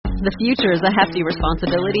The future is a hefty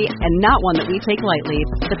responsibility and not one that we take lightly.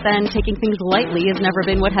 But then taking things lightly has never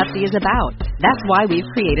been what Hefty is about. That's why we've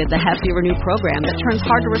created the Hefty Renew program that turns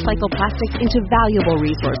hard-to-recycle plastics into valuable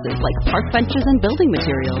resources like park benches and building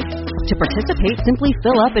materials. To participate, simply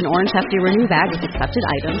fill up an orange Hefty Renew bag with accepted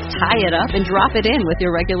items, tie it up, and drop it in with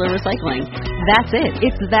your regular recycling. That's it.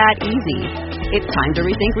 It's that easy. It's time to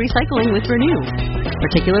rethink recycling with Renew.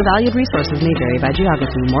 Particular valued resources may vary by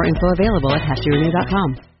geography. More info available at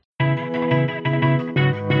heftyrenew.com.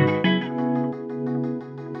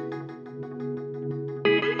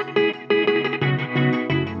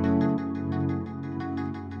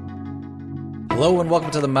 Hello and welcome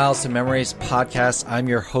to the Miles to Memories podcast. I'm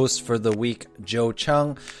your host for the week, Joe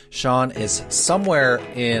Chung. Sean is somewhere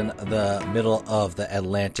in the middle of the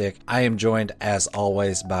Atlantic. I am joined, as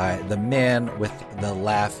always, by the man with the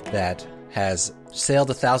laugh that has sailed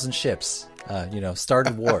 1,000 ships.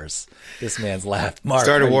 Started wars. This man's laugh. Mark,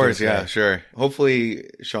 started wars, yeah, sure. Hopefully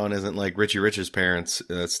Sean isn't like Richie Rich's parents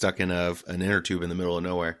stuck in an inner tube in the middle of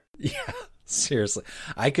nowhere. Yeah, seriously.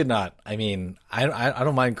 I could not. I mean, I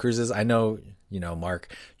don't mind cruises. I know...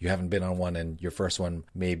 Mark, you haven't been on one, and your first one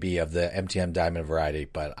may be of the MTM Diamond variety,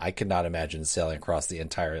 but I could not imagine sailing across the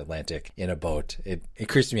entire Atlantic in a boat. It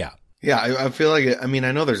creeps me out. Yeah, I feel like, I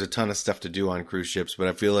know there's a ton of stuff to do on cruise ships, but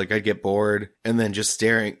I feel like I'd get bored, and then just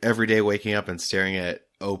staring every day, waking up and staring at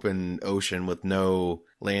open ocean with no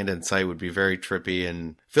land in sight would be very trippy,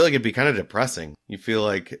 and I feel like it'd be kind of depressing. You feel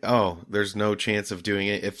like, oh, there's no chance of doing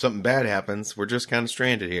it. If something bad happens, we're just kind of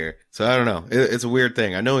stranded here. So I don't know. It's a weird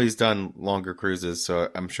thing. I know he's done longer cruises, so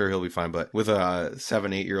I'm sure he'll be fine. But with a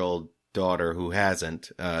 7-8-year-old daughter who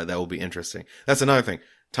hasn't, that will be interesting. That's another thing.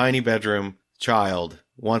 Tiny bedroom, child,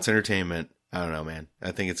 wants entertainment. I don't know, man.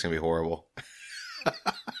 I think it's going to be horrible.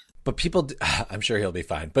 But I'm sure he'll be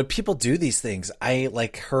fine. But people do these things.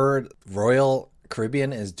 I heard Royal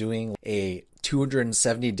Caribbean is doing a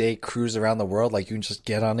 270-day cruise around the world. Like, you can just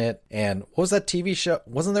get on it. And what was that TV show?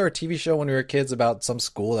 Wasn't there a TV show when we were kids about some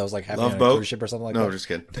school that was happening on a cruise ship or something like that? No, just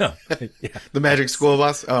kidding. No. Yeah. The Magic School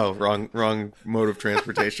Bus? Oh, wrong mode of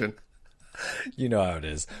transportation. You know how it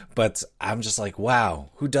is. But I'm just like,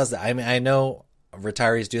 wow, who does that? I mean, I know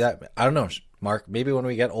retirees do that. I don't know, Mark, maybe when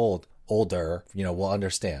we get older, we'll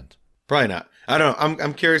understand. Probably not. I don't know.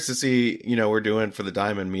 I'm curious to see, we're doing for the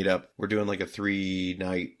Diamond meetup. We're doing like a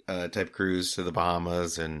 3-night type cruise to the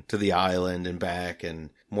Bahamas and to the island and back, and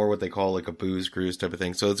more what they call like a booze cruise type of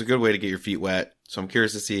thing. So it's a good way to get your feet wet. So I'm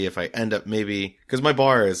curious to see if I end up maybe, because my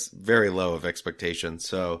bar is very low of expectations.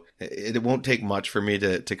 So it won't take much for me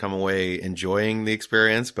to come away enjoying the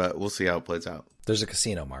experience, but we'll see how it plays out. There's a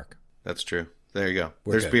casino, Mark. That's true. There you go.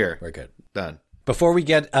 There's good. Beer. We're good. Done. Before we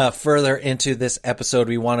get further into this episode,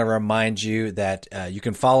 we want to remind you that you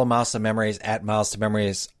can follow Miles to Memories at Miles to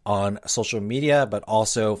Memories on social media, but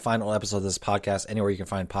also find all episodes of this podcast anywhere you can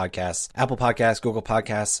find podcasts: Apple Podcasts, Google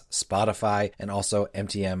Podcasts, Spotify, and also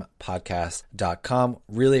mtmpodcast.com.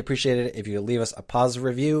 Really appreciate it if you could leave us a positive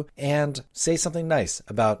review and say something nice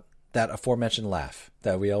about that aforementioned laugh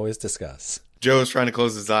that we always discuss. Joe is trying to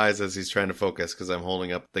close his eyes as he's trying to focus because I'm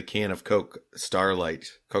holding up the can of Coke Starlight.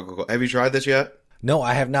 Coca-Cola. Have you tried this yet? No,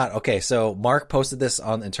 I have not. Okay, so Mark posted this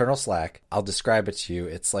on internal Slack. I'll describe it to you.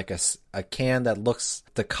 It's like a can that looks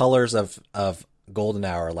the colors of Golden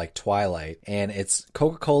Hour, like Twilight, and it's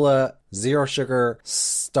Coca-Cola Zero Sugar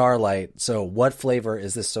Starlight. So what flavor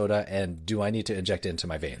is this soda, and do I need to inject it into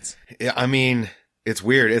my veins? Yeah, I mean, it's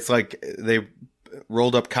weird. It's like they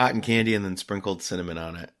rolled up cotton candy and then sprinkled cinnamon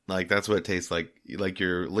on it. Like, that's what it tastes like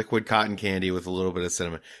your liquid cotton candy with a little bit of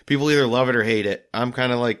cinnamon. People either love it or hate it. I'm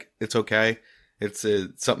kind of like, it's okay. It's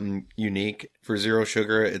something unique. For zero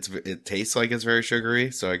sugar, it tastes like it's very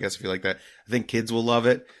sugary. So I guess if you like that, I think kids will love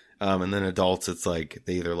it. And then adults, it's like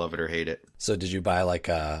they either love it or hate it. So did you buy like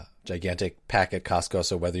a gigantic pack at Costco?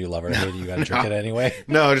 So whether you love it or hate it, you got to drink it anyway?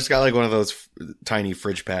 No, I just got like one of those tiny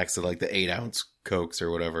fridge packs of like the 8-ounce Cokes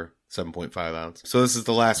or whatever. 7.5 ounce. So this is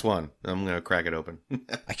the last one. I'm going to crack it open.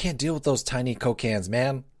 I can't deal with those tiny Coke cans,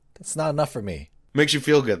 man. That's not enough for me. Makes you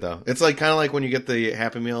feel good, though. It's like kind of like when you get the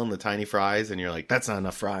Happy Meal and the tiny fries, and you're like, that's not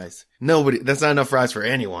enough fries. That's not enough fries for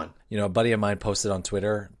anyone. A buddy of mine posted on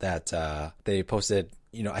Twitter that they posted,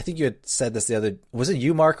 I think you had said this was it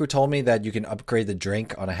you, Mark, who told me that you can upgrade the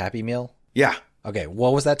drink on a Happy Meal? Yeah. Okay,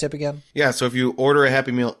 what was that tip again? Yeah, so if you order a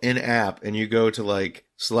Happy Meal in-app and you go to like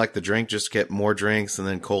select the drink, just get more drinks and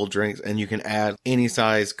then cold drinks, and you can add any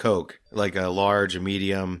size Coke, like a large, a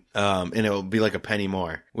medium, and it will be like a penny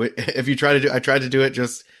more. If you I tried to do it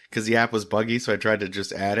just because the app was buggy, so I tried to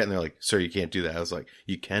just add it, and they're like, sir, you can't do that. I was like,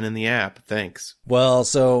 you can in the app, thanks. Well,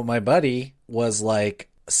 so my buddy was like,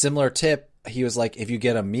 similar tip, he was like, if you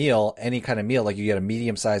get a meal, any kind of meal, like you get a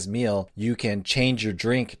medium-sized meal, you can change your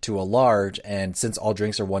drink to a large. And since all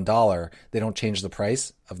drinks are $1, they don't change the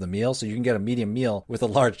price of the meal. So you can get a medium meal with a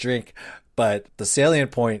large drink. But the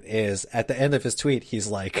salient point is at the end of his tweet, he's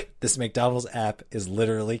like, this McDonald's app is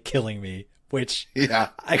literally killing me. Which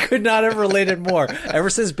I could not have related more. Ever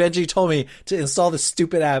since Benji told me to install this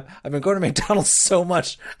stupid app, I've been going to McDonald's so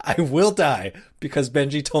much, I will die because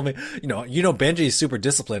Benji told me, you know, Benji is super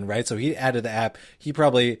disciplined, right? So he added the app. He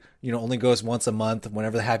probably, only goes once a month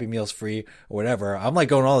whenever the Happy Meal's free or whatever. I'm like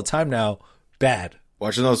going all the time now. Bad.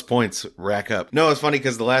 Watching those points rack up. No, it's funny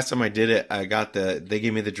because the last time I did it, they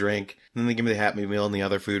gave me the drink, and then they gave me the Happy Meal and the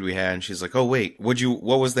other food we had, and she's like, oh, wait, what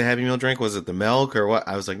was the Happy Meal drink? Was it the milk or what?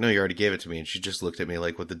 I was like, no, you already gave it to me. And she just looked at me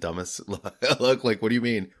like with the dumbest look, like, what do you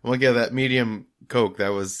mean? I'm like, yeah, that medium Coke, that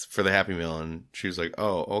was for the Happy Meal. And she was like,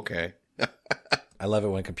 oh, okay. I love it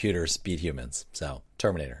when computers beat humans. So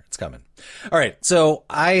Terminator, it's coming. All right. So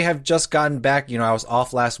I have just gotten back. I was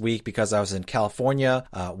off last week because I was in California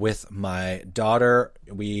with my daughter.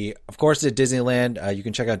 We, of course, did Disneyland. You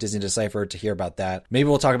can check out Disney Deciphered to hear about that. Maybe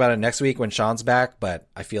we'll talk about it next week when Sean's back, but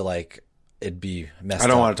I feel like it'd be messed up.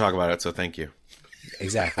 I don't want to talk about it, so thank you.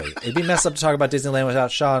 Exactly. It'd be messed up to talk about Disneyland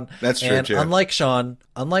without Sean. That's true, too. Unlike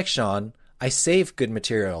Sean, I save good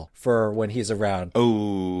material for when he's around.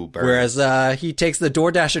 Oh, burn. Whereas he takes the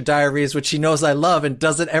DoorDasher diaries, which he knows I love, and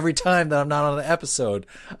does it every time that I'm not on an episode.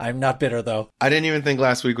 I'm not bitter, though. I didn't even think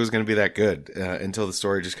last week was going to be that good until the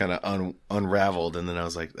story just kind of unraveled, and then I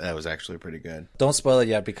was like, that was actually pretty good. Don't spoil it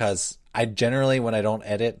yet because I generally, when I don't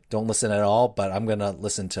edit, don't listen at all, but I'm going to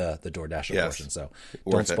listen to the DoorDasher portion, so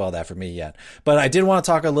don't spoil that for me yet. But I did want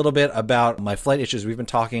to talk a little bit about my flight issues. We've been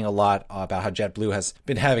talking a lot about how JetBlue has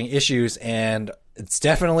been having issues, and it's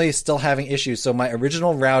definitely still having issues. So my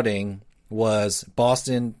original routing was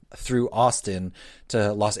Boston through Austin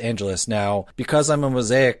to Los Angeles. Now, because I'm a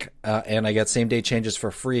Mosaic and I get same-day changes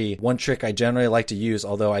for free, one trick I generally like to use,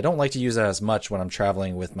 although I don't like to use it as much when I'm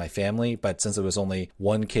traveling with my family, but since it was only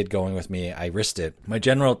one kid going with me, I risked it. My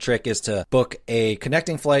general trick is to book a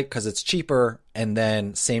connecting flight because it's cheaper, and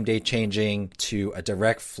then same-day changing to a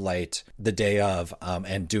direct flight the day of,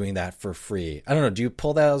 and doing that for free. I don't know. Do you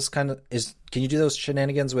pull those can you do those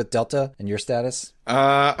shenanigans with Delta and your status?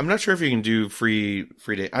 I'm not sure if you can do free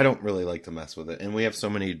day. I don't really like to mess with it. And we have so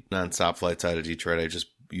many nonstop flights out of Detroit, I just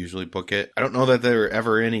usually book it. I don't know that they're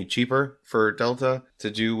ever any cheaper for Delta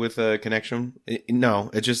to do with a connection. No,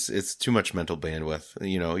 it's too much mental bandwidth.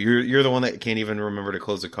 You're the one that can't even remember to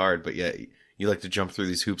close a card, but yet you like to jump through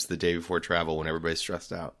these hoops the day before travel when everybody's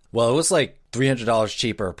stressed out. Well, it was like $300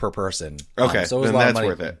 cheaper per person. Okay, so it was then a lot that's of money.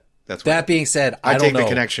 worth it. That being said, I don't take know. the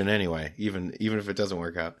connection anyway, even if it doesn't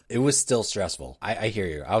work out. It was still stressful. I hear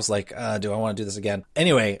you. I was like, do I want to do this again?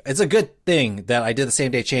 Anyway, it's a good thing that I did the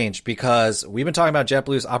same day change because we've been talking about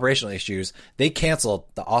JetBlue's operational issues. They canceled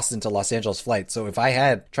the Austin to Los Angeles flight. So if I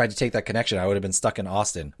had tried to take that connection, I would have been stuck in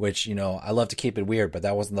Austin, which, I love to keep it weird, but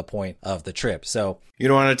that wasn't the point of the trip. So you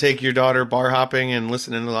don't want to take your daughter bar hopping and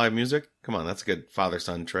listening to live music? Come on, that's a good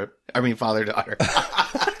father-son trip. I mean, father-daughter.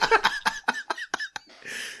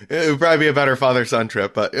 It would probably be a better father-son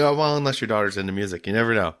trip, but well, unless your daughter's into music, you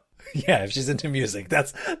never know. Yeah, if she's into music,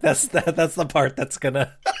 that's the part that's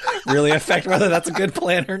gonna really affect whether that's a good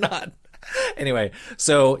plan or not. Anyway,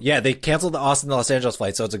 so yeah, they canceled the Austin to Los Angeles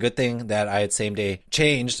flight, so it's a good thing that I had same day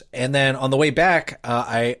changed. And then on the way back,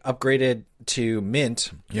 I upgraded to Mint.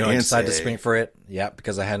 I decided to spring for it. Yeah,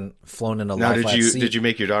 because I hadn't flown in a now, lie flat seat. Did you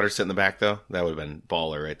make your daughter sit in the back though? That would have been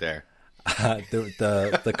baller right there.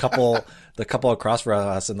 The couple across from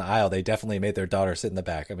us in the aisle, they definitely made their daughter sit in the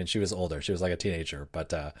back. I mean, she was older; she was like a teenager,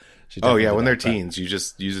 but she. Oh yeah, when they're teens, you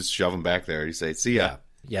just shove them back there. You say, "See ya."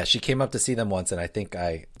 Yeah, she came up to see them once, and I think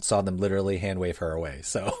I saw them literally hand wave her away.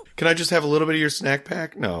 So, can I just have a little bit of your snack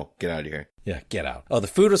pack? No, get out of here. Yeah, get out. Oh, the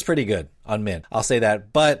food was pretty good on Mint. I'll say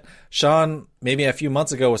that. But Sean, maybe a few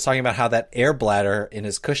months ago, was talking about how that air bladder in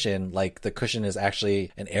his cushion, like the cushion is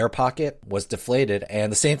actually an air pocket, was deflated.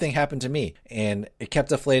 And the same thing happened to me. And it kept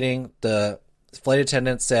deflating. The flight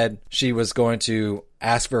attendant said she was going to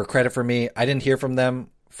ask for credit for me. I didn't hear from them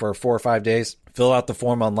for 4 or 5 days. Fill out the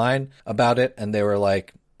form online about it. And they were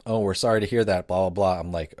like, oh, we're sorry to hear that, blah, blah, blah.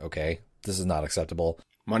 I'm like, okay, this is not acceptable.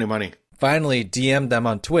 Money. Finally DM'd them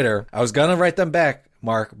on Twitter. I was going to write them back,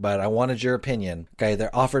 Mark, but I wanted your opinion. Okay, they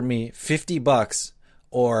offered me $50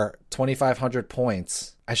 or 2,500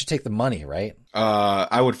 points. I should take the money, right?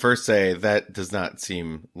 I would first say that does not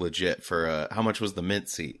seem legit for how much was the Mint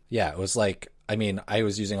seat? Yeah, it was like, I mean, I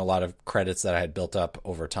was using a lot of credits that I had built up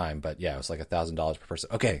over time, but yeah, it was like $1,000 per person.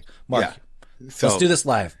 Okay, Mark, So, let's do this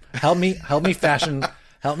live. Help me fashion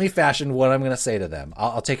Help me fashion what I'm going to say to them.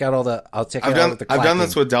 I'll take out all the. I've done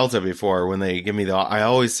this with Delta before. When they give me I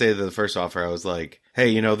always say the first offer, I was like,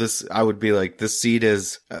 "Hey, this." I would be like, "This seat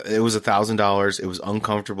is. It was $1,000. It was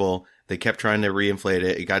uncomfortable. They kept trying to reinflate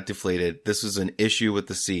it. It got deflated. This was an issue with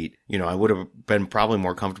the seat. I would have been probably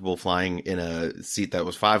more comfortable flying in a seat that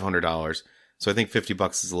was $500. So I think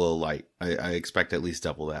 $50 is a little light. I expect at least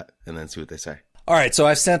double that, and then see what they say." All right, so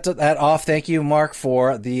I've sent that off. Thank you, Mark,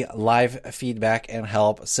 for the live feedback and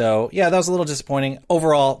help. So, yeah, that was a little disappointing.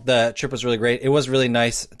 Overall, the trip was really great. It was really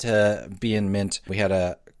nice to be in Mint. We had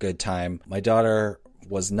a good time. My daughter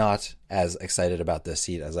was not as excited about this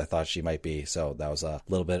seat as I thought she might be, so that was a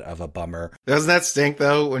little bit of a bummer. Doesn't that stink,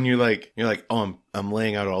 though, when you're like, oh, I'm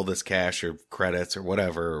laying out all this cash or credits or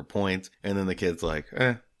whatever, or points, and then the kid's like,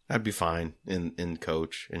 I'd be fine in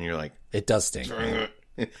coach, and you're like... It does stink.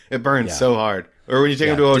 It burns so hard. Or when you take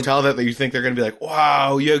them to a hotel that you think they're going to be like,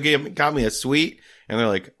 wow, you got me a suite. And they're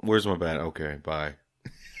like, where's my bed? Okay, bye.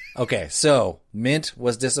 Okay, so Mint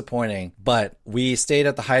was disappointing, but we stayed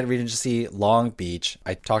at the Hyatt Regency Long Beach.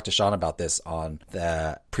 I talked to Sean about this on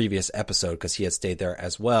the previous episode because he had stayed there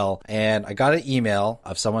as well. And I got an email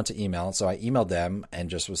of someone to email. So I emailed them and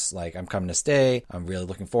just was like, I'm coming to stay. I'm really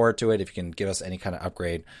looking forward to it. If you can give us any kind of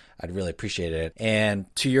upgrade, I'd really appreciate it.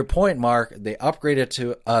 And to your point, Mark, they upgraded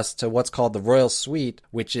to us to what's called the Royal Suite,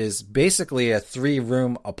 which is basically a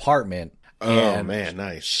 3-room apartment. Oh, man,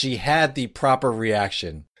 nice. She had the proper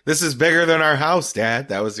reaction. This is bigger than our house, Dad.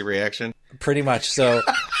 That was the reaction. Pretty much. So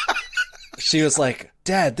she was like,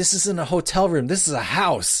 Dad, this isn't a hotel room. This is a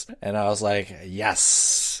house. And I was like,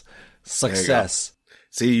 yes, success.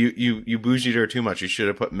 See, you bougied her too much. You should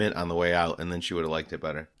have put Mint on the way out, and then she would have liked it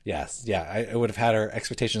better. Yes. Yeah. I would have had her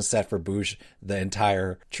expectations set for bouge the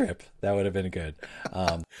entire trip. That would have been good.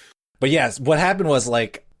 But yes, what happened was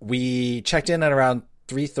like we checked in at around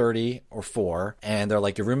 3:30 or 4, and they're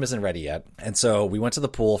like, your room isn't ready yet. And so we went to the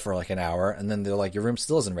pool for like an hour, and then they're like, your room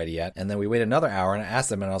still isn't ready yet. And then we waited another hour, and I asked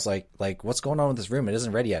them, and I was like, what's going on with this room? It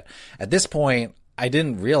isn't ready yet. At this point, I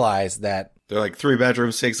didn't realize that they're like 3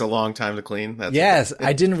 bedrooms takes a long time to clean. Yes,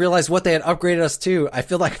 I didn't realize what they had upgraded us to. I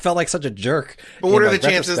felt like such a jerk. But what are the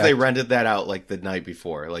chances they rented that out like the night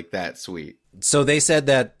before, like that suite? So they said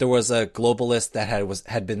that there was a globalist that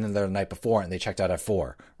had been in there the night before, and they checked out at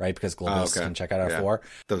 4, right? Because globalists can check out at 4.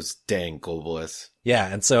 Those dang globalists. Yeah,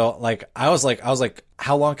 and so like I was like,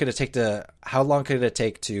 how long could it take to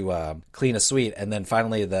clean a suite? And then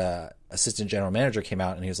finally the assistant general manager came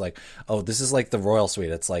out and he was like, oh, this is like the royal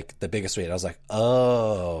suite. It's like the biggest suite. I was like,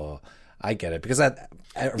 oh, I get it. Because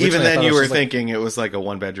even then you were thinking it was like a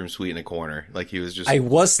 1-bedroom suite in a corner. Like he was just... I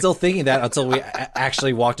was still thinking that until we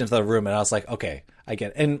actually walked into the room, and I was like, okay, I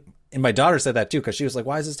get it. And my daughter said that too, because she was like,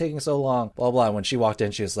 why is this taking so long? Blah, blah. And when she walked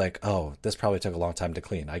in, she was like, oh, this probably took a long time to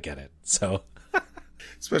clean. I get it. So...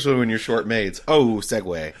 Especially when you're short maids. Oh,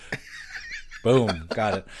 segue. Boom.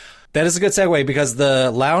 Got it. That is a good segue because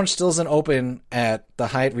the lounge still isn't open at the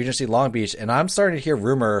Hyatt Regency Long Beach. And I'm starting to hear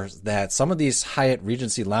rumors that some of these Hyatt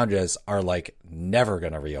Regency lounges are like never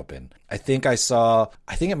going to reopen. I think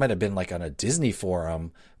it might have been like on a Disney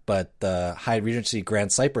forum, but the Hyatt Regency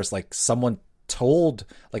Grand Cypress, like someone told,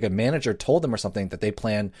 like a manager told them or something that they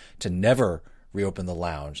plan to never reopen the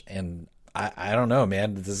lounge. And I don't know,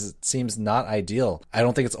 man. This seems not ideal. I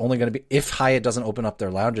don't think it's only going to be if Hyatt doesn't open up their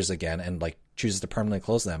lounges again and like chooses to permanently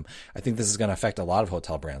close them. I think this is going to affect a lot of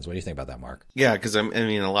hotel brands. What do you think about that, Mark? Yeah, because I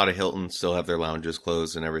mean, a lot of Hiltons still have their lounges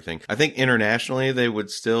closed and everything. I think internationally they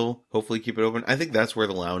would still hopefully keep it open. I think that's where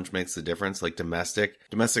the lounge makes the difference. Like domestic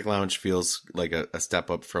lounge feels like a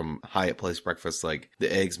step up from Hyatt Place breakfast. Like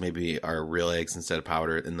the eggs maybe are real eggs instead of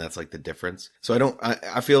powder, and that's like the difference. So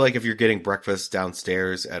I feel like if you're getting breakfast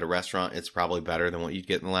downstairs at a restaurant, it's probably better than what you'd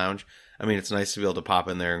get in the lounge. I mean, it's nice to be able to pop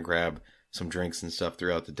in there and grab some drinks and stuff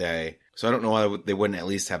throughout the day. So I don't know why they wouldn't at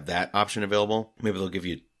least have that option available. Maybe they'll give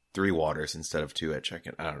you 3 waters instead of 2 at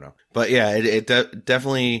check-in. I don't know. But yeah, it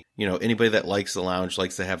definitely, anybody that likes the lounge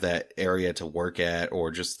likes to have that area to work at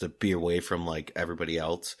or just to be away from like everybody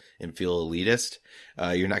else and feel elitist.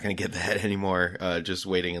 You're not going to get that anymore, just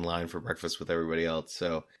waiting in line for breakfast with everybody else.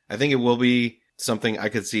 So I think it will be something I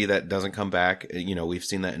could see that doesn't come back. We've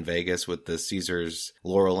seen that in Vegas with the Caesars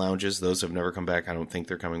Laurel lounges. Those have never come back. I don't think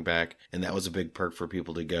they're coming back. And that was a big perk for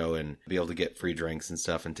people to go and be able to get free drinks and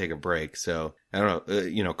stuff and take a break. So I don't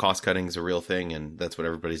know, cost cutting is a real thing, and that's what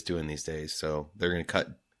everybody's doing these days. So they're going to cut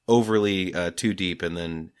overly too deep, and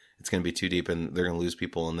then it's going to be too deep and they're going to lose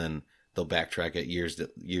people, and then they'll backtrack it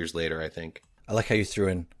years later, I think. I like how you threw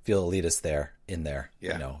in feel elitist in there.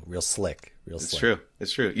 Yeah. Real slick. It's true.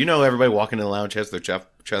 Everybody walking in the lounge has their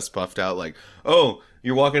chest puffed out, like, "Oh,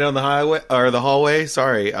 you're walking down the highway or the hallway?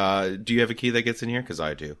 Sorry, do you have a key that gets in here? Because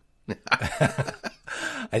I do."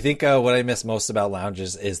 I think what I miss most about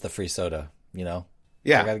lounges is the free soda. You know,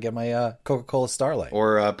 Yeah, I got to get my Coca-Cola Starlight.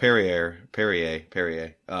 or Perrier.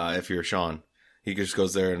 If you're Sean, he just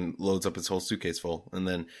goes there and loads up his whole suitcase full, and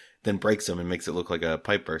then breaks them and makes it look like a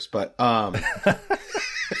pipe burst. But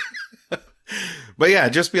but yeah,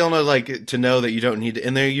 just be able to to know that you don't need to,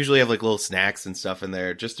 and they usually have like little snacks and stuff in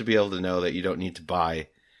there, just to be able to know that you don't need to buy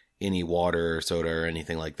any water or soda or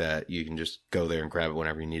anything like that. You can just go there and grab it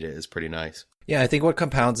whenever you need it. Is pretty nice. Yeah, I think what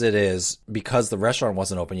compounds it is because the restaurant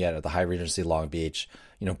wasn't open yet at the High Regency Long Beach.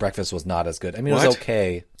 You know, breakfast was not as good. I mean, it was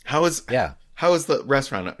okay. How is the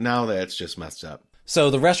restaurant now that it's just messed up?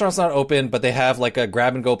 So the restaurant's not open, but they have like a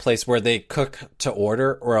grab and go place where they cook to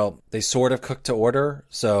order, or they sort of cook to order.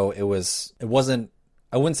 So it wasn't,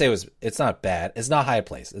 I wouldn't say it's not bad. It's not Hyatt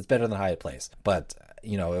Place. It's better than Hyatt Place, but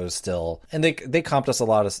you know, it was still, and they comped us a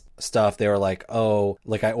lot of stuff. They were like, oh,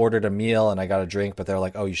 like I ordered a meal and I got a drink, but they're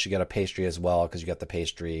like, oh, you should get a pastry as well because you got the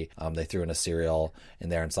pastry. They threw in a cereal in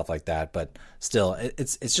there and stuff like that. But still,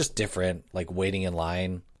 it's just different, like waiting in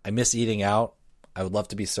line. I miss eating out. I would love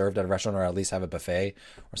to be served at a restaurant or at least have a buffet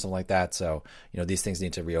or something like that. So, you know, these things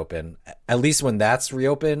need to reopen. At least when that's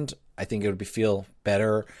reopened, I think it would feel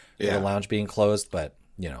better for the lounge being closed. But,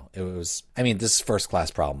 you know, this is first class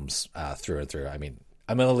problems through and through. I mean,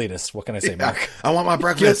 I'm an elitist. What can I say, Mark? I want my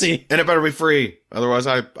breakfast. Guilty. And it better be free. Otherwise,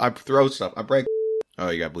 I throw stuff. I break. Oh,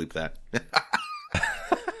 you got to bleep that.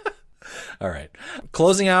 All right.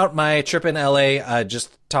 Closing out my trip in LA,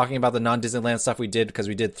 just talking about the non-Disneyland stuff we did, because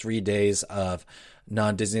we did 3 days of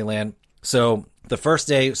non-Disneyland. So the first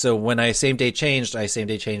day, when I same day changed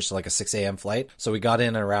to like a 6 a.m. flight. So we got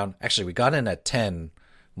in at 10,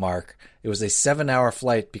 Mark. It was a 7-hour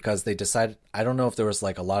flight because they decided, I don't know if there was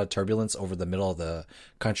like a lot of turbulence over the middle of the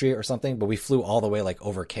country or something, but we flew all the way like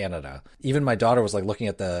over Canada. Even my daughter was like looking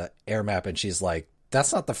at the air map and she's like,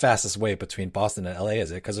 that's not the fastest way between Boston and LA,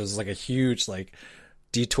 is it? Because it was like a huge like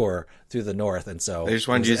detour through the north. And so they just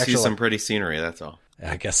wanted you to see some pretty scenery. That's all.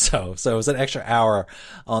 I guess so. So it was an extra hour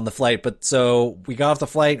on the flight. But so we got off the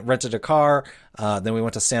flight, rented a car. Then we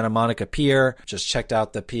went to Santa Monica Pier, just checked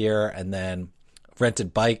out the pier, and then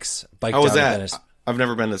rented bikes. How was that? I've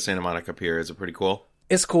never been to Santa Monica Pier. Is it pretty cool?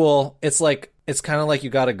 It's cool. It's kind of like you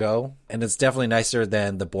got to go. And it's definitely nicer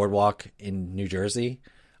than the boardwalk in New Jersey.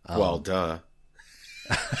 Well, duh.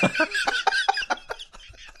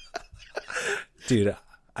 Dude,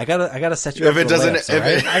 I gotta set you if up it for doesn't layups,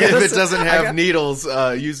 right? if it doesn't have needles,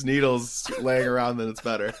 use needles laying around, then it's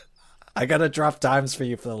better. I gotta drop dimes for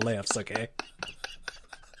you for the layups, okay?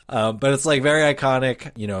 But it's like very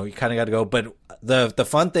iconic. You know, you kind of got to go. But the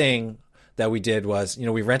fun thing that we did was, you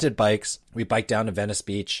know, we rented bikes. We biked down to Venice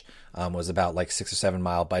Beach. Was about like 6 or 7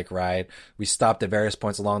 mile bike ride. We stopped at various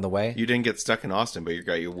points along the way. You didn't get stuck in Austin, but you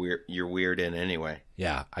got your weird in anyway.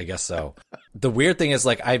 Yeah, I guess so. The weird thing is,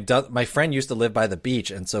 like, my friend used to live by the beach,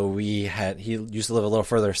 and so he used to live a little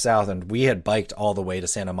further south, and we had biked all the way to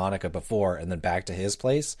Santa Monica before and then back to his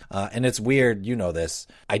place. And it's weird, you know this.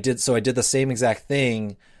 I did the same exact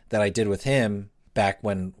thing that I did with him back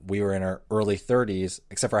when we were in our early 30s,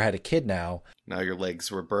 except for I had a kid now. Now your legs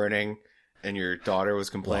were burning. And your daughter was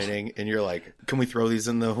complaining, and you're like, can we throw these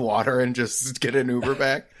in the water and just get an Uber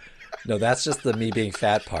back? No, that's just the me being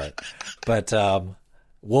fat part. But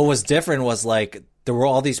what was different was, like, there were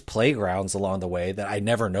all these playgrounds along the way that I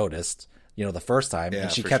never noticed, you know, the first time. Yeah,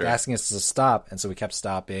 and she kept asking us to stop. And so we kept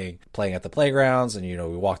stopping, playing at the playgrounds. And, you know,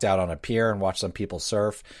 we walked out on a pier and watched some people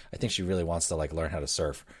surf. I think she really wants to, like, learn how to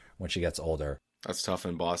surf when she gets older. That's tough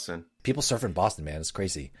in Boston. People surf in Boston, man. It's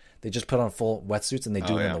crazy. They just put on full wetsuits and they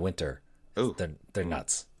do it in the winter. Ooh. They're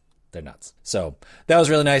nuts. They're nuts. So that was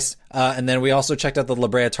really nice. And then we also checked out the La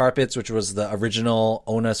Brea Tar Pits, which was the original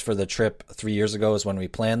onus for the trip 3 years ago is when we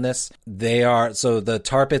planned this. So the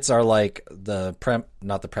tar pits are like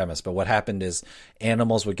not the premise, but what happened is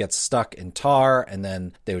animals would get stuck in tar and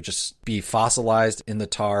then they would just be fossilized in the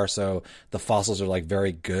tar. So the fossils are like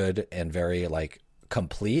very good and very like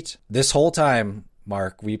complete. This whole time,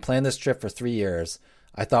 Mark, we planned this trip for 3 years.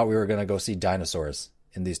 I thought we were going to go see dinosaurs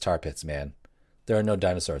in these tar pits, man. There are no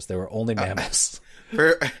dinosaurs. There were only mammals.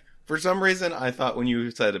 For some reason, I thought when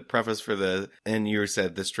you said a preface and you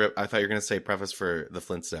said this trip, I thought you were going to say preface for the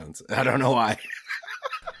Flintstones. I don't know why.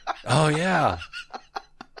 Oh, yeah.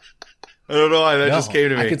 I don't know why. That just came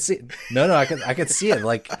to me. I could see. I could see it.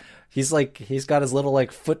 Like, he's got his little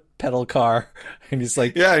like foot pedal car and he's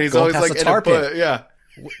like, yeah, and he's always like in a pit. Yeah.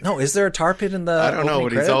 No, is there a tar pit in the I don't know, but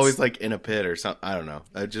credits? he's always like in a pit or something. I don't know.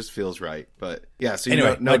 It just feels right. But yeah, so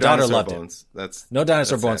anyway, no my daughter dinosaur loved bones. it. No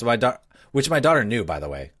dinosaur bones. Which my daughter knew, by the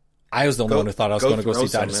way. I was the one who thought I was going to go see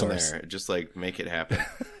dinosaurs. Just like make it happen.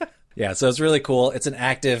 Yeah, so it's really cool. It's an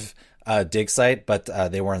active dig site, but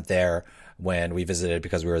they weren't there when we visited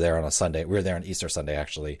because we were there on a Sunday. We were there on Easter Sunday,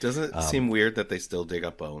 actually. Doesn't it seem weird that they still dig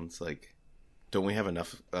up bones? Like, don't we have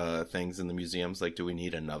enough things in the museums? Like, do we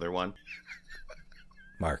need another one?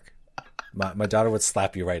 Mark, my daughter would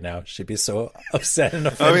slap you right now. She'd be so upset and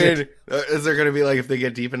offended. I mean, is there going to be, like, if they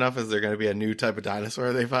get deep enough, is there going to be a new type of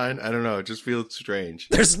dinosaur they find? I don't know. It just feels strange.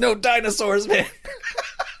 There's no dinosaurs, man.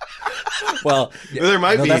 Well, there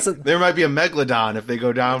might be a megalodon if they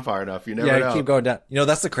go down far enough. You never know. Keep going down. You know,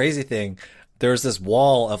 that's the crazy thing. There's this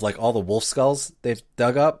wall of like all the wolf skulls they've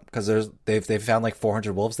dug up because they've found like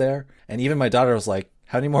 400 wolves there, and even my daughter was like,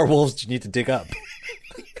 "How many more wolves do you need to dig up?"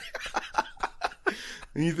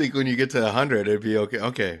 You think when you get to 100, it'd be okay.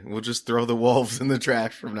 Okay, we'll just throw the wolves in the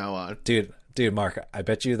trash from now on, dude. Mark, I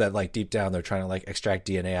bet you that like deep down they're trying to like extract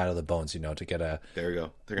DNA out of the bones, to get a. There we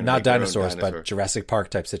go. They're gonna not dinosaurs, but Jurassic Park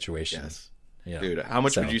type situation. Yes. Dude, how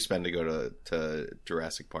much would you spend to go to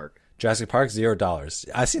Jurassic Park? Jurassic Park, $0.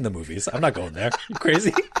 I've seen the movies. I'm not going there. You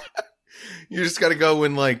crazy? You just got to go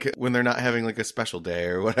when they're not having like a special day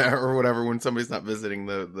or whatever, when somebody's not visiting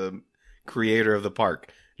the creator of the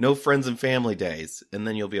park. No friends and family days, and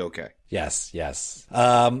then you'll be okay. Yes.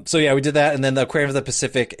 So yeah, we did that, and then the Aquarium of the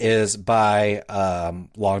Pacific is by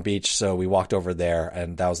Long Beach, so we walked over there,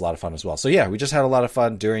 and that was a lot of fun as well. So yeah, we just had a lot of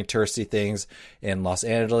fun doing touristy things in Los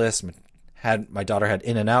Angeles. My daughter had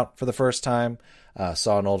In-N-Out for the first time,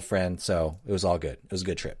 saw an old friend, so it was all good. It was a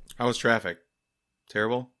good trip. How was traffic?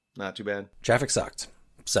 Terrible? Not too bad? Traffic sucked.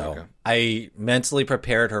 So I mentally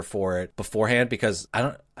prepared her for it beforehand because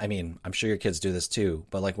I'm sure your kids do this too,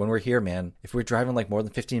 but like when we're here, man, if we're driving like more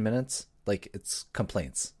than 15 minutes, like it's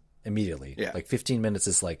complaints immediately. Yeah. Like 15 minutes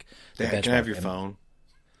is like the benchmark. Can I have your phone?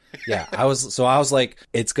 Yeah. I was like,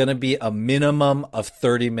 it's going to be a minimum of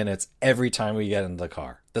 30 minutes every time we get in the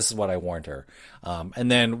car. This is what I warned her.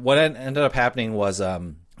 And then what ended up happening was,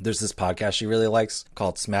 there's this podcast she really likes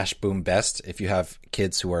called Smash Boom Best. If you have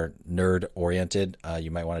kids who are nerd oriented, you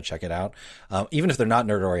might want to check it out. Even if they're not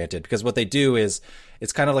nerd oriented, because what they do is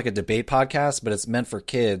it's kind of like a debate podcast, but it's meant for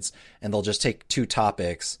kids, and they'll just take two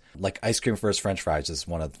topics, like ice cream versus French fries is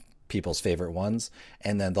one of people's favorite ones.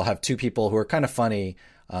 And then they'll have two people who are kind of funny.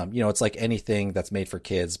 It's like anything that's made for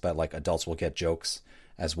kids, but like adults will get jokes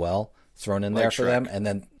as well thrown in there for them. And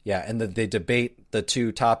then, they debate the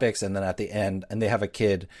two topics, and then at the end, and they have a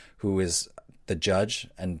kid who is the judge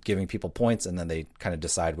and giving people points, and then they kind of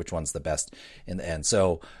decide which one's the best in the end.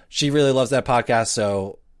 So she really loves that podcast.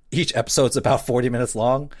 So each episode's about 40 minutes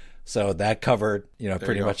long. So that covered,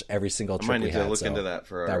 pretty much every single trip we had. I might need to look into that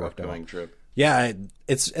for our upcoming trip. Yeah,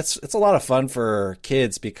 it's a lot of fun for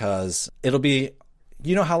kids because it'll be,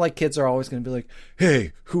 how like kids are always going to be like,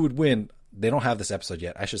 hey, who would win? They don't have this episode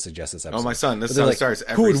yet. I should suggest this episode. Oh, my son. This song starts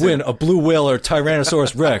every who would win, a blue whale or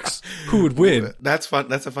Tyrannosaurus Rex? Who would win? That's fun.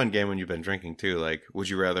 That's a fun game when you've been drinking, too. Like, would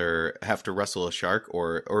you rather have to wrestle a shark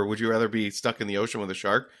or would you rather be stuck in the ocean with a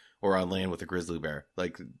shark or on land with a grizzly bear?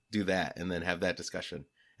 Like, do that and then have that discussion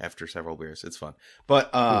after several beers. It's fun.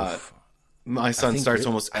 But my son starts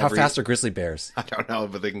almost every... How fast are grizzly bears? I don't know,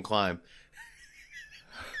 but they can climb.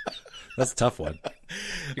 That's a tough one.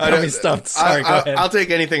 You got me stumped. Sorry, go ahead. I'll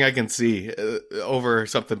take anything I can see over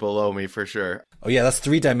something below me for sure. Oh, yeah, that's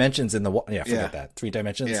 3 dimensions in the water. Yeah, forget that. 3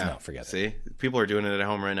 dimensions? Yeah. No, forget it. See? People are doing it at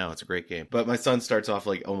home right now. It's a great game. But my son starts off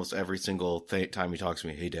like almost every single time he talks to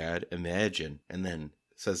me, hey, Dad, imagine, and then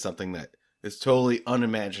says something that is totally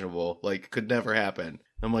unimaginable, like could never happen.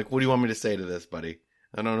 I'm like, what do you want me to say to this, buddy?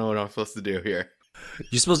 I don't know what I'm supposed to do here.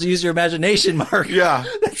 You're supposed to use your imagination, Mark. Yeah.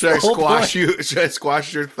 Should I squash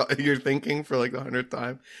your thinking for like the 100th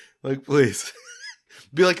time? Like, please.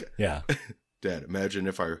 Be like, yeah. Dad, imagine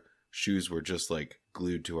if our shoes were just like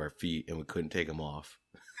glued to our feet and we couldn't take them off.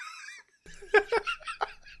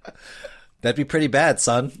 That'd be pretty bad,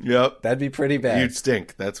 son. Yep. That'd be pretty bad. You'd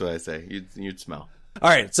stink. That's what I say. You'd smell. All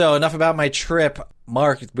right. So enough about my trip.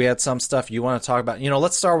 Mark, we had some stuff you want to talk about.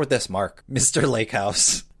 Let's start with this, Mark. Mr.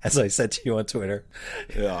 Lakehouse. As I said to you on Twitter,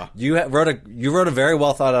 yeah, you wrote a very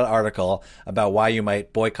well thought out article about why you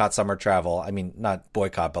might boycott summer travel. I mean, not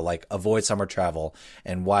boycott, but like avoid summer travel,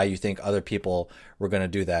 and why you think other people were going to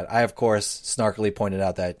do that. I, of course, snarkily pointed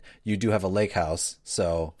out that you do have a lake house,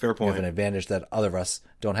 so fair point. You have an advantage that other of us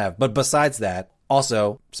don't have. But besides that,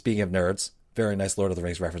 also speaking of nerds, very nice Lord of the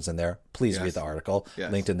Rings reference in there. Please read the article,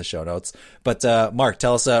 linked in the show notes. But Mark,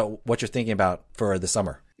 tell us what you're thinking about for the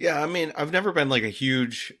summer. Yeah, I mean, I've never been like a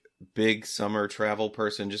huge big summer travel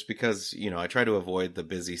person just because, I try to avoid the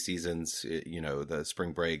busy seasons, the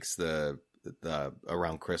spring breaks, the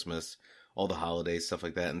around Christmas, all the holidays, stuff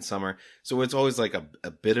like that in summer. So it's always like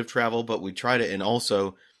a bit of travel, but we try to, and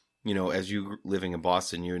also, as you living in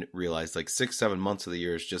Boston, you realize like 6-7 months of the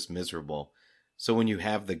year is just miserable. So when you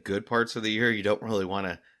have the good parts of the year, you don't really want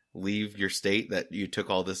to leave your state that you took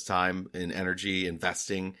all this time and energy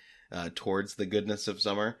investing towards the goodness of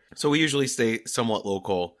summer. So we usually stay somewhat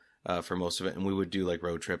local for most of it, and we would do like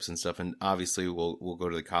road trips and stuff. And obviously we'll go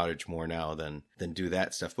to the cottage more now than do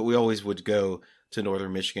that stuff. But we always would go to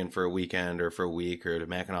northern Michigan for a weekend or for a week, or to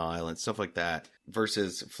Mackinac Island, stuff like that,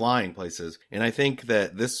 versus flying places. And I think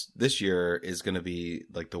that this year is going to be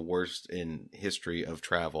like the worst in history of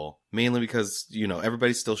travel, mainly because,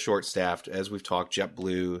 everybody's still short staffed. As we've talked,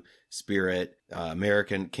 JetBlue, Spirit,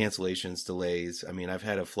 American cancellations, delays. I mean, I've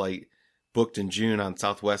had a flight booked in June on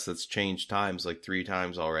Southwest that's changed times like 3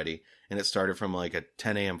 times already. And it started from like a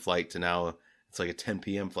 10 a.m. flight to now it's like a 10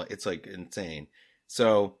 p.m. flight. It's like insane.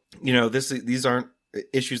 So, these aren't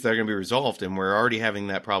issues that are going to be resolved, and we're already having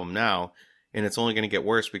that problem now, and it's only going to get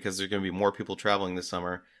worse because there's going to be more people traveling this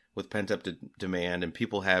summer with pent-up demand and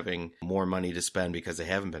people having more money to spend because they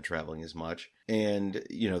haven't been traveling as much. And,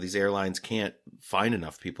 these airlines can't find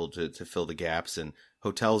enough people to fill the gaps, and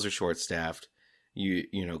hotels are short-staffed.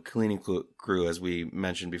 Cleaning crew, as we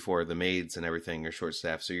mentioned before, the maids and everything are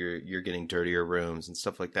short-staffed, so you're getting dirtier rooms and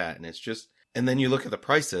stuff like that, and it's just... And then you look at the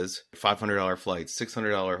prices, $500 flights,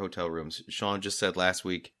 $600 hotel rooms. Sean just said last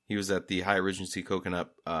week he was at the Hyatt Regency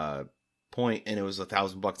Coconut Point, and it was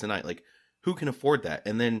 $1,000 a night. Like, who can afford that?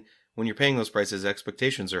 And then when you're paying those prices,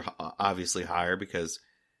 expectations are obviously higher because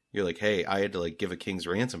you're like, hey, I had to like give a king's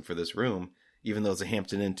ransom for this room, even though it's a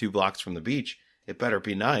Hampton Inn 2 blocks from the beach. It better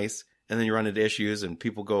be nice. And then you run into issues, and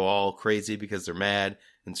people go all crazy because they're mad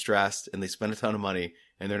and stressed, and they spend a ton of money,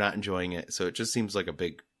 and they're not enjoying it. So it just seems like a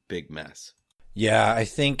big, big mess. Yeah, I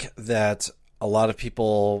think that a lot of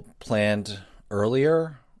people planned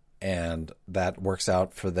earlier and that works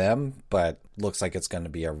out for them, but looks like it's going to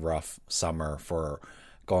be a rough summer for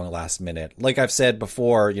going last minute. Like I've said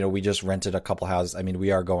before, we just rented a couple houses. I mean,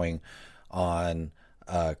 we are going on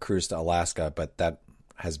a cruise to Alaska, but that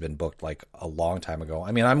has been booked like a long time ago.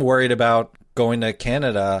 I mean, I'm worried about going to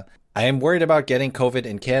Canada. I am worried about getting COVID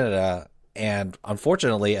in Canada. And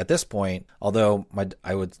unfortunately, at this point, although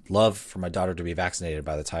I would love for my daughter to be vaccinated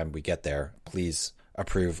by the time we get there, please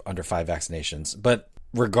approve under 5 vaccinations. But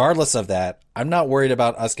regardless of that, I'm not worried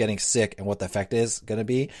about us getting sick and what the effect is going to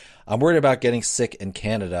be. I'm worried about getting sick in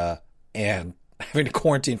Canada and having to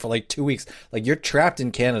quarantine for like 2 weeks. Like, you're trapped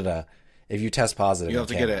in Canada if you test positive. You have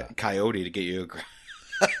to get a coyote to get you.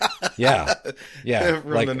 Yeah. From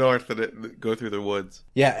like, the north and go through the woods.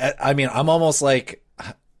 Yeah. I mean, I'm almost like.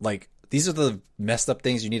 These are the messed up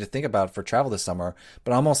things you need to think about for travel this summer.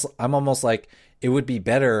 But I'm almost like it would be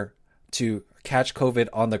better to catch COVID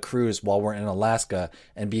on the cruise while we're in Alaska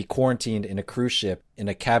and be quarantined in a cruise ship, in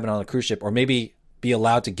a cabin on a cruise ship, or maybe be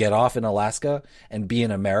allowed to get off in Alaska and be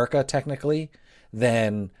in America technically,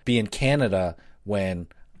 than be in Canada when,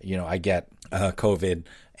 I get COVID.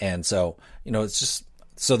 And so, it's just,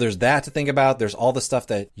 so there's that to think about. There's all the stuff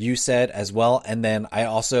that you said as well. And then I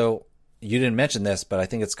also... You didn't mention this, but I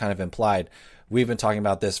think it's kind of implied. We've been talking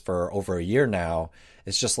about this for over a year now.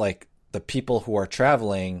 It's just like the people who are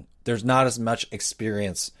traveling, there's not as much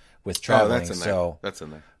experience with traveling. Oh, that's in there. So that's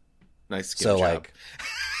in there. Nice skip so job. Like,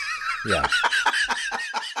 yeah.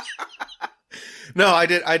 No, I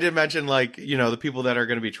did mention like, the people that are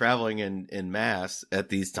going to be traveling in mass at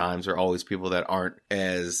these times are always people that aren't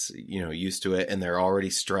as, used to it, and they're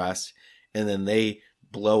already stressed, and then they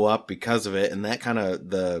blow up because of it. And that kind of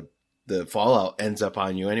the fallout ends up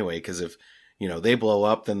on you anyway, because if they blow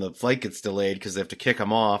up, then the flight gets delayed because they have to kick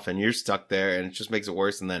them off, and you're stuck there, and it just makes it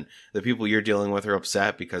worse. And then the people you're dealing with are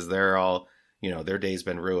upset because they're all their day's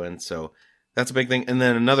been ruined. So that's a big thing. And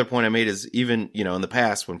then another point I made is, even in the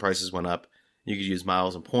past when prices went up, you could use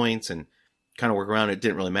miles and points and kind of work around it. It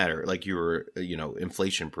didn't really matter, like you were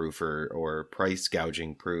inflation proof or price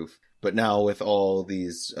gouging proof. But now with all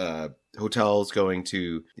these hotels going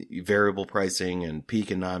to variable pricing and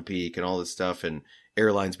peak and non-peak and all this stuff, and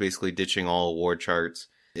airlines basically ditching all award charts,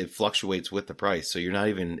 it fluctuates with the price. So you're not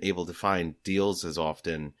even able to find deals as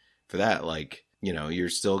often for that. Like, you're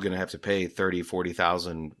still going to have to pay 30,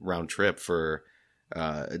 40,000 round trip for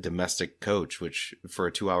a domestic coach, which for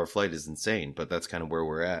a 2-hour flight is insane. But that's kind of where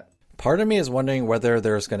we're at. Part of me is wondering whether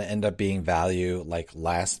there's going to end up being value like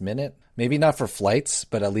last minute. Maybe not for flights,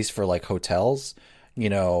 but at least for like hotels,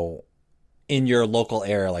 in your local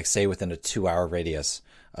area, like say within a 2-hour radius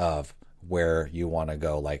of where you want to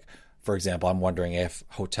go. Like, For example, I'm wondering if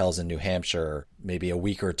hotels in New Hampshire, maybe a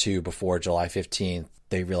week or two before July 15th,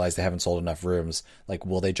 they realize they haven't sold enough rooms. Like,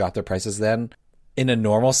 will they drop their prices then? In a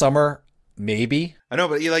normal summer, maybe. I know,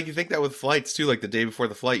 but you think that with flights too. Like the day before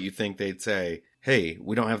the flight, you think they'd say, "Hey,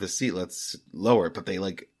 we don't have the seat. Let's lower it." But they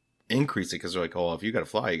like increase it because they're like, "Oh, if you got to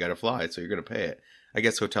fly, you got to fly, so you're going to pay it." I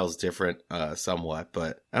guess hotels different somewhat,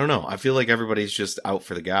 but I don't know. I feel like everybody's just out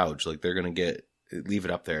for the gouge. Like they're going to leave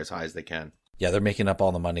it up there as high as they can. Yeah, they're making up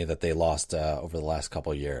all the money that they lost over the last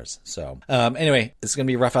couple of years. So anyway, it's going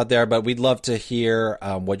to be rough out there, but we'd love to hear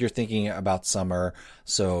what you're thinking about summer.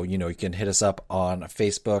 So, you can hit us up on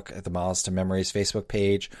Facebook at the Miles to Memories Facebook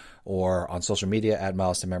page or on social media at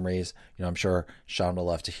Miles to Memories. I'm sure Sean will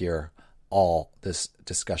love to hear all this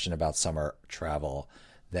discussion about summer travel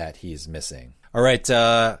that he's missing. All right.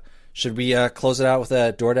 Should we close it out with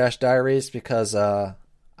a DoorDash Diaries? Because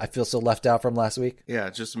I feel so left out from last week. Yeah,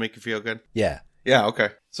 just to make you feel good. Yeah. Yeah, okay.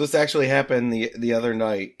 So this actually happened the other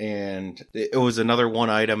night, and it was another one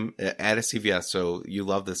item at a CVS. So you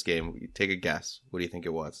love this game. Take a guess. What do you think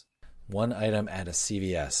it was? One item at a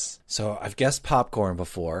CVS. So I've guessed popcorn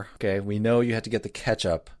before. Okay, we know you had to get the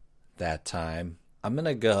ketchup that time. I'm going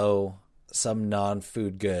to go some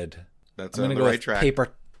non-food good. That's I'm on going the to go right with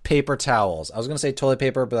track. paper towels. I was going to say toilet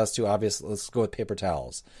paper, but that's too obvious. Let's go with paper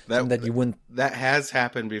towels. That you wouldn't. That has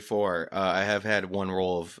happened before. I have had one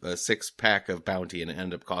roll of a 6-pack of Bounty, and it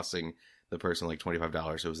ended up costing the person like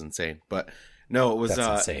 $25. It was insane. But no, it was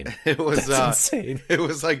That's insane. It was insane. It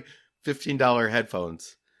was like $15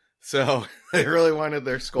 headphones. So they really wanted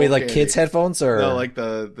their skull. Wait, like candy. kids' headphones or no, like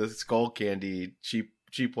the skull candy,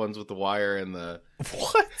 cheap ones with the wire and the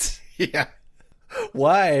what? Yeah.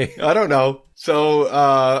 Why? I don't know. So,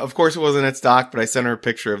 of course it wasn't at stock, but I sent her a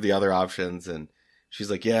picture of the other options and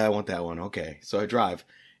she's like, yeah, I want that one. Okay. So I drive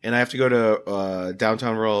and I have to go to,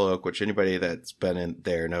 downtown Royal Oak, which anybody that's been in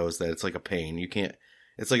there knows that it's like a pain.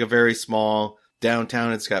 It's like a very small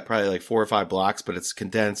downtown. It's got probably like 4 or 5 blocks, but it's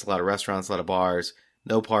condensed, a lot of restaurants, a lot of bars,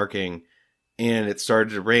 no parking. And it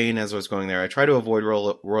started to rain as I was going there. I try to avoid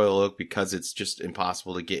Royal Oak because it's just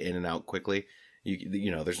impossible to get in and out quickly.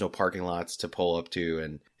 There's no parking lots to pull up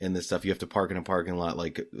to and this stuff. You have to park in a parking lot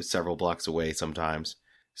like several blocks away sometimes.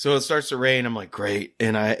 So it starts to rain. I'm like, great.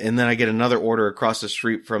 And then I get another order across the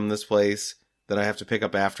street from this place that I have to pick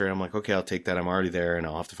up after. And I'm like, okay, I'll take that. I'm already there and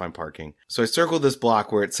I'll have to find parking. So I circled this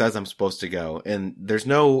block where it says I'm supposed to go. And there's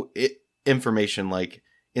no information like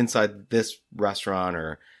inside this restaurant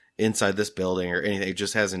or inside this building or anything. It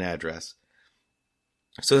just has an address.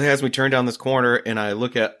 So it has me turn down this corner and I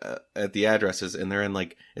look at the addresses and they're in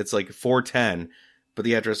like, it's like 410, but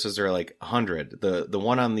the addresses are like 100. The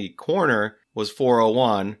one on the corner was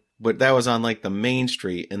 401, but that was on like the main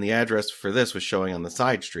street and the address for this was showing on the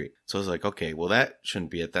side street. So I was like, okay, well that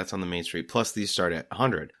shouldn't be it. That's on the main street. Plus these start at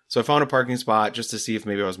 100. So I found a parking spot just to see if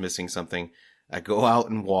maybe I was missing something. I go out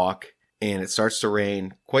and walk and it starts to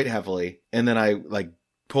rain quite heavily. And then I like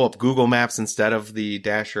pull up Google Maps instead of the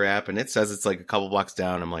Dasher app and it says it's like a couple blocks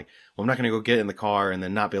down. I'm like, well, I'm not going to go get in the car and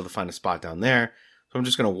then not be able to find a spot down there. So I'm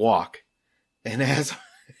just going to walk. And as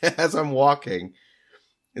I'm walking,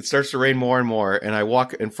 it starts to rain more and more. And I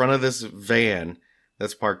walk in front of this van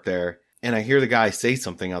that's parked there and I hear the guy say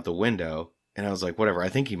something out the window. And I was like, whatever, I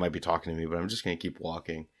think he might be talking to me, but I'm just going to keep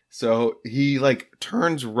walking. So he like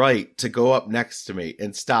turns right to go up next to me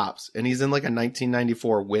and stops. And he's in like a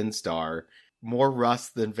 1994 Windstar. More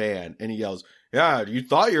rust than van. And he yells, yeah, you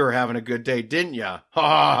thought you were having a good day, didn't ya? Ha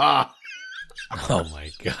ha ha. Oh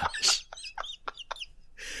my gosh.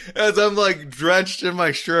 As I'm like drenched in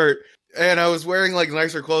my shirt. And I was wearing like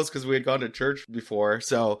nicer clothes because we had gone to church before.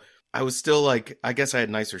 So I was still like, I guess I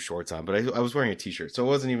had nicer shorts on, but I was wearing a t-shirt. So it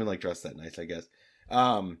wasn't even like dressed that nice, I guess.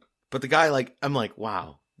 But the guy like, I'm like,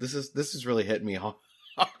 wow, this is really hitting me hard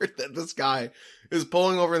that this guy is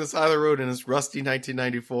pulling over on the side of the road in his rusty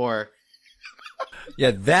 1994. Yeah,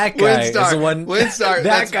 that guy is the one. Windstar.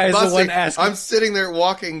 That guy is the one asking. I'm sitting there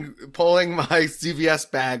walking, pulling my CVS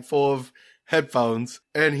bag full of headphones,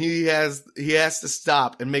 and he has to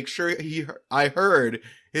stop and make sure I heard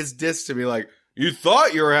his diss to me like, you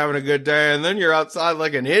thought you were having a good day, and then you're outside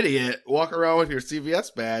like an idiot, walking around with your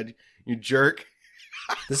CVS badge, you jerk.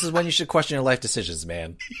 This is when you should question your life decisions,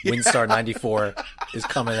 man. Yeah. Windstar 94 is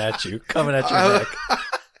coming at your neck.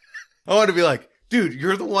 I want to be like, dude,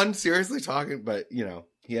 you're the one seriously talking, but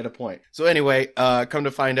he had a point. So anyway, come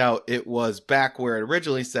to find out it was back where it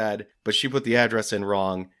originally said, but she put the address in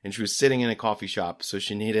wrong and she was sitting in a coffee shop. So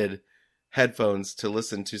she needed headphones to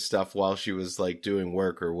listen to stuff while she was like doing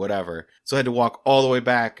work or whatever. So I had to walk all the way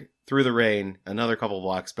back through the rain, another couple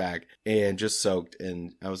blocks back and just soaked.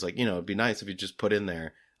 And I was like, it'd be nice if you just put in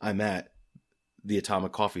there, I'm at the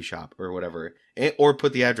Atomic Coffee Shop or whatever, or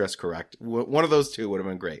put the address correct. One of those two would have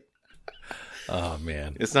been great. Oh,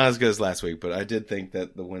 man. It's not as good as last week, but I did think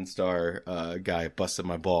that the Windstar guy busted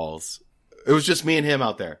my balls. It was just me and him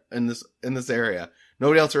out there in this area.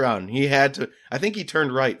 Nobody else around. He had to. I think he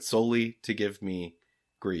turned right solely to give me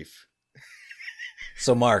grief.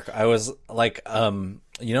 So, Mark, I was like,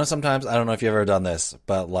 sometimes, I don't know if you've ever done this,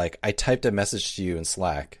 but like I typed a message to you in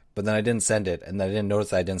Slack, but then I didn't send it, and I didn't notice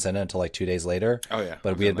that I didn't send it until like 2 days later. Oh, yeah.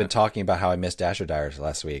 But we had been talking about how I missed Dasher Diaries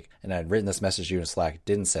last week, and I'd written this message to you in Slack,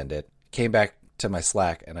 didn't send it, came back to my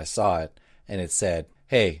Slack, and I saw it, and it said,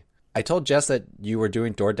 hey, I told Jess that you were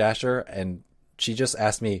doing DoorDasher, and she just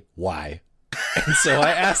asked me why. And so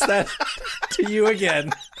I asked that to you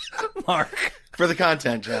again, Mark. For the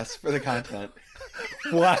content, Jess. For the content.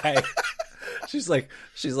 Why? She's like,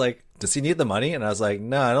 does he need the money? And I was like,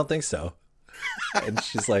 no, I don't think so. And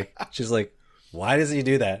she's like, why does he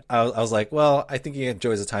do that? I was like, well, I think he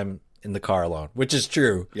enjoys the time in the car alone, which is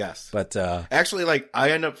true. Yes. But actually, like,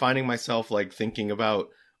 I end up finding myself like thinking about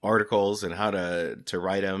articles and how to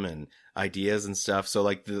write them and ideas and stuff. So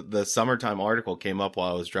like the summertime article came up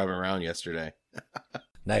while I was driving around yesterday.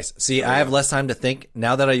 Nice. See, I have less time to think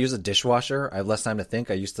now that I use a dishwasher. I have less time to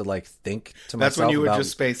think. I used to like think to myself. That's when you would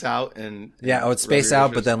just space out and I would space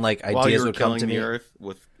out, but then like ideas would come to me. While you were killing the earth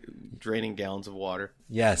with draining gallons of water.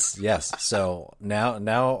 Yes. So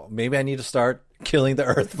now maybe I need to start killing the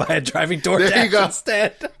earth by driving DoorDash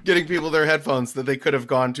instead. Getting people their headphones that they could have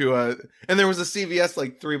gone to and there was a CVS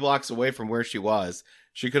like 3 blocks away from where she was.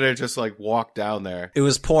 She could have just like walked down there. It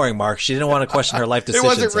was pouring, Mark. She didn't want to question her life decisions. It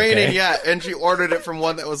wasn't raining yet, and she ordered it from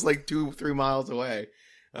one that was like 2-3 miles away.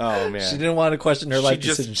 Oh man, she didn't want to question her life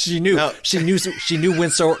decisions. She knew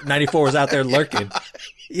Windsor 94 was out there lurking.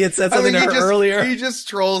 He had said something to her earlier. He just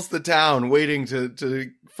trolls the town, waiting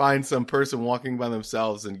to find some person walking by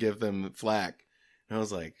themselves and give them flack. And I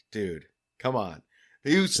was like, dude, come on.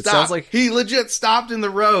 He stopped. He legit stopped in the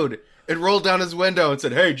road and rolled down his window and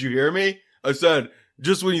said, "Hey, did you hear me?" I said,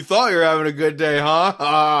 "Just when you thought you were having a good day,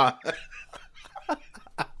 huh?"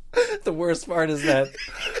 The worst part is that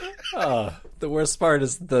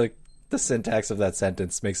the syntax of that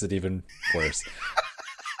sentence makes it even worse.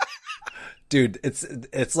 Dude,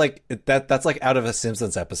 it's like that's like out of a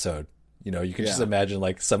Simpsons episode. You know, you can just imagine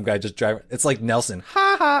like some guy just driving. It's like Nelson.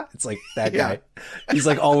 Ha ha. It's like that guy. He's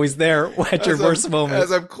like always there at your worst moment.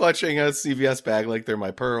 As I'm clutching a CVS bag like they're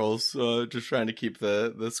my pearls, just trying to keep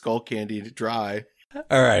the skull candy dry.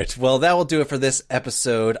 All right. Well, that will do it for this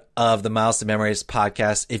episode of the Miles to Memories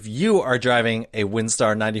podcast. If you are driving a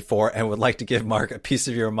Windstar 94 and would like to give Mark a piece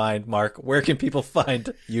of your mind, Mark, where can people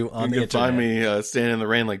find you on the internet? You can find me standing in the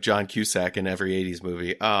rain like John Cusack in every 80s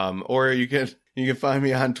movie. Or you can find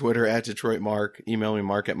me on Twitter at Detroit Mark. Email me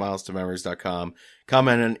mark@milestomemories.com.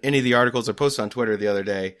 Comment on any of the articles I posted on Twitter the other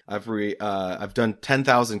day. I've done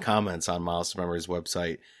 10,000 comments on Miles to Memories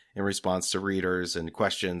website in response to readers and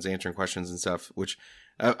questions, answering questions and stuff, which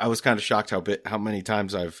I was kind of shocked how many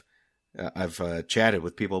times I've chatted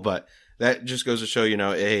with people, but that just goes to show,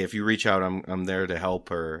 hey, if you reach out, I'm there to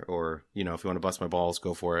help, or if you want to bust my balls,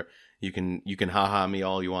 go for it. You can haha me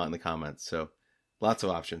all you want in the comments. So lots of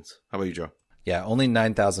options. How about you, Joe? Yeah, only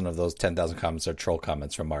 9,000 of those 10,000 comments are troll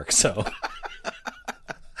comments from Mark. So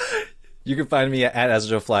you can find me at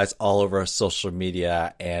AsJoeFlies all over social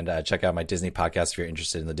media, and check out my Disney podcast if you're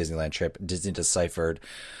interested in the Disneyland trip, Disney Deciphered.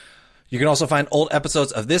 You can also find old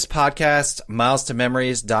episodes of this podcast,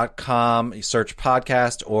 milestomemories.com. You search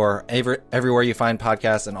podcast or everywhere you find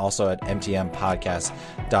podcasts, and also at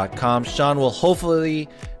mtmpodcast.com. Sean will hopefully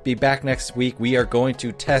be back next week. We are going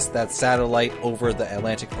to test that satellite over the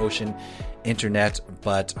Atlantic Ocean internet,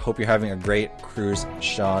 but hope you're having a great cruise,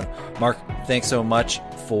 Sean. Mark, thanks so much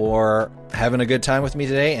for having a good time with me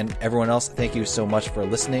today, and everyone else, thank you so much for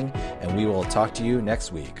listening, and we will talk to you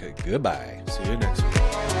next week. Goodbye. See you next week.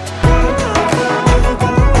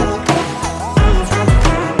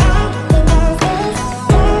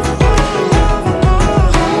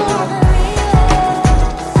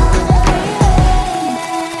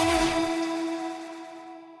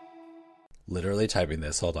 Literally typing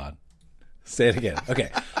this. Hold on. Say it again. Okay.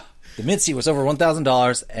 The Mitzi was over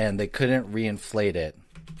 $1,000 and they couldn't reinflate it.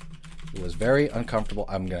 It was very uncomfortable.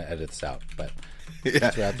 I'm going to edit this out, but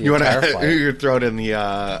you want to throw it in the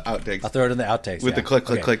outtakes? I'll throw it in the outtakes with the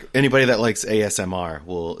click. Anybody that likes ASMR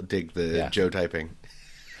will dig the Joe typing.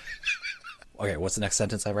 Okay, what's the next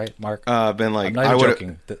sentence I write, Mark? Been like, I'm not even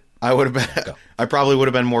joking. I would have been. I probably would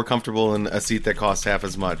have been more comfortable in a seat that cost half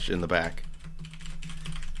as much in the back.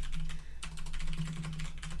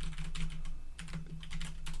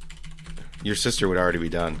 Your sister would already be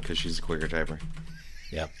done because she's a quicker typer.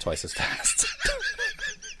 Yeah, twice as fast.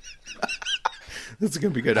 That's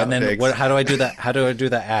going to be good. And then how do I do that? How do I do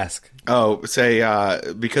that ask? Oh, say,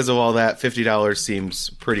 because of all that, $50 seems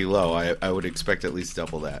pretty low. I would expect at least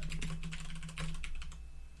double that.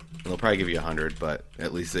 They'll probably give you 100, but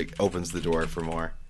at least it opens the door for more.